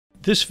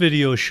This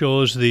video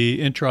shows the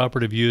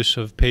intraoperative use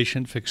of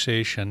patient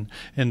fixation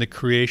and the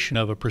creation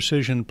of a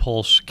precision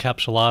pulse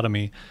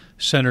capsulotomy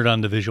centered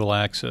on the visual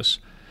axis.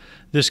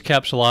 This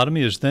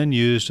capsulotomy is then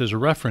used as a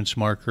reference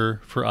marker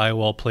for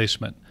IOL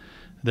placement,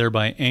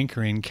 thereby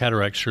anchoring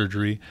cataract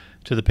surgery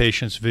to the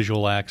patient's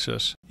visual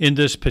axis. In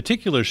this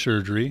particular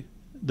surgery,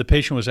 the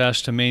patient was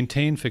asked to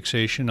maintain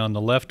fixation on the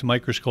left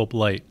microscope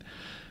light,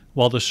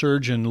 while the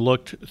surgeon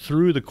looked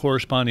through the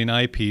corresponding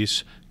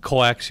eyepiece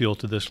coaxial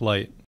to this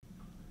light.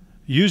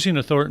 Using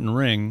a Thornton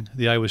ring,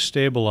 the eye was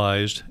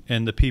stabilized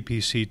and the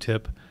PPC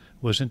tip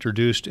was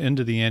introduced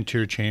into the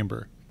anterior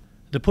chamber.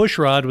 The push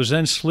rod was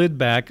then slid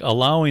back,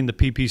 allowing the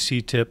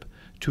PPC tip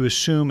to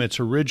assume its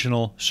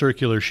original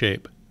circular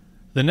shape.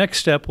 The next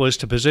step was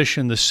to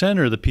position the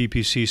center of the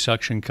PPC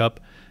suction cup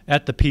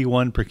at the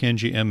P1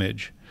 Purkinje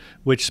image,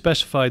 which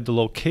specified the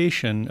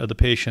location of the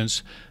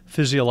patient's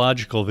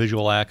physiological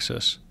visual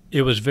axis.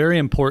 It was very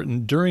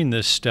important during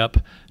this step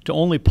to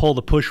only pull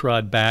the push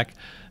rod back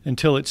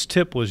until its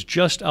tip was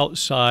just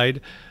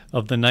outside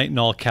of the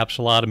nitinol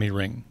capsulotomy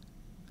ring.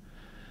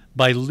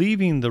 By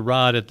leaving the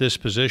rod at this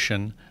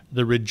position,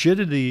 the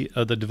rigidity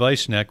of the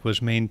device neck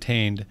was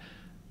maintained,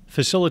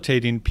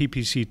 facilitating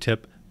PPC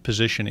tip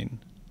positioning.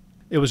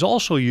 It was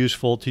also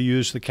useful to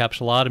use the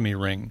capsulotomy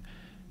ring,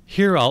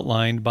 here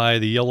outlined by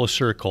the yellow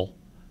circle,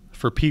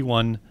 for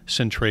P1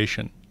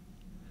 centration.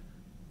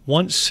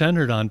 Once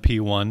centered on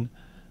P1,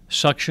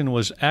 suction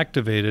was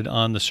activated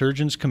on the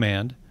surgeon's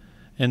command,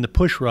 and the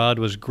push rod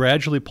was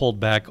gradually pulled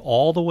back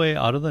all the way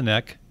out of the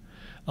neck,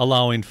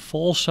 allowing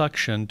full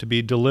suction to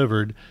be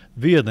delivered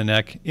via the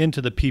neck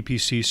into the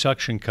PPC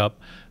suction cup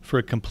for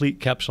a complete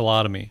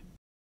capsulotomy.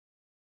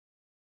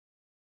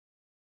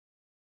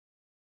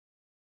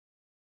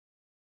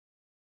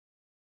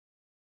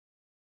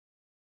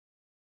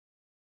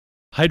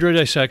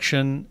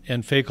 Hydrodissection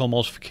and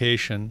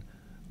phacoemulsification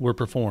were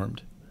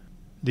performed.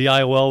 The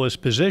IOL was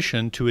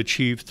positioned to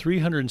achieve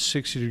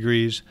 360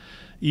 degrees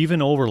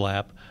even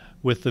overlap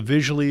with the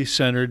visually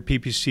centered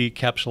PPC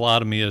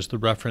capsulotomy as the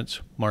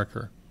reference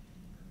marker.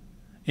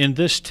 In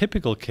this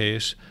typical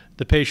case,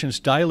 the patient's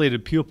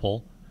dilated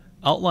pupil,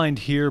 outlined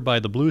here by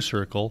the blue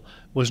circle,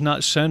 was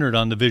not centered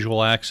on the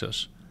visual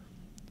axis.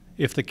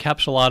 If the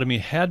capsulotomy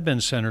had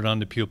been centered on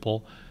the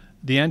pupil,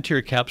 the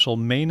anterior capsule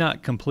may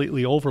not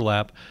completely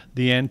overlap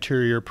the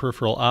anterior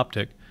peripheral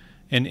optic,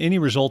 and any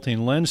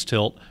resulting lens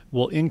tilt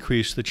will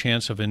increase the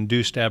chance of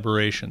induced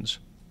aberrations.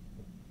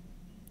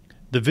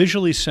 The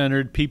visually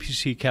centered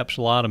PPC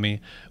capsulotomy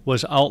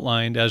was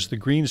outlined as the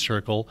green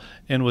circle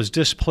and was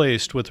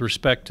displaced with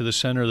respect to the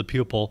center of the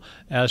pupil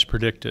as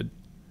predicted.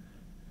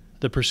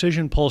 The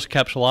precision pulse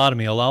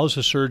capsulotomy allows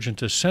the surgeon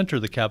to center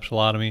the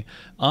capsulotomy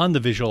on the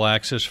visual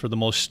axis for the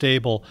most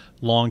stable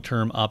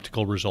long-term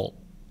optical result.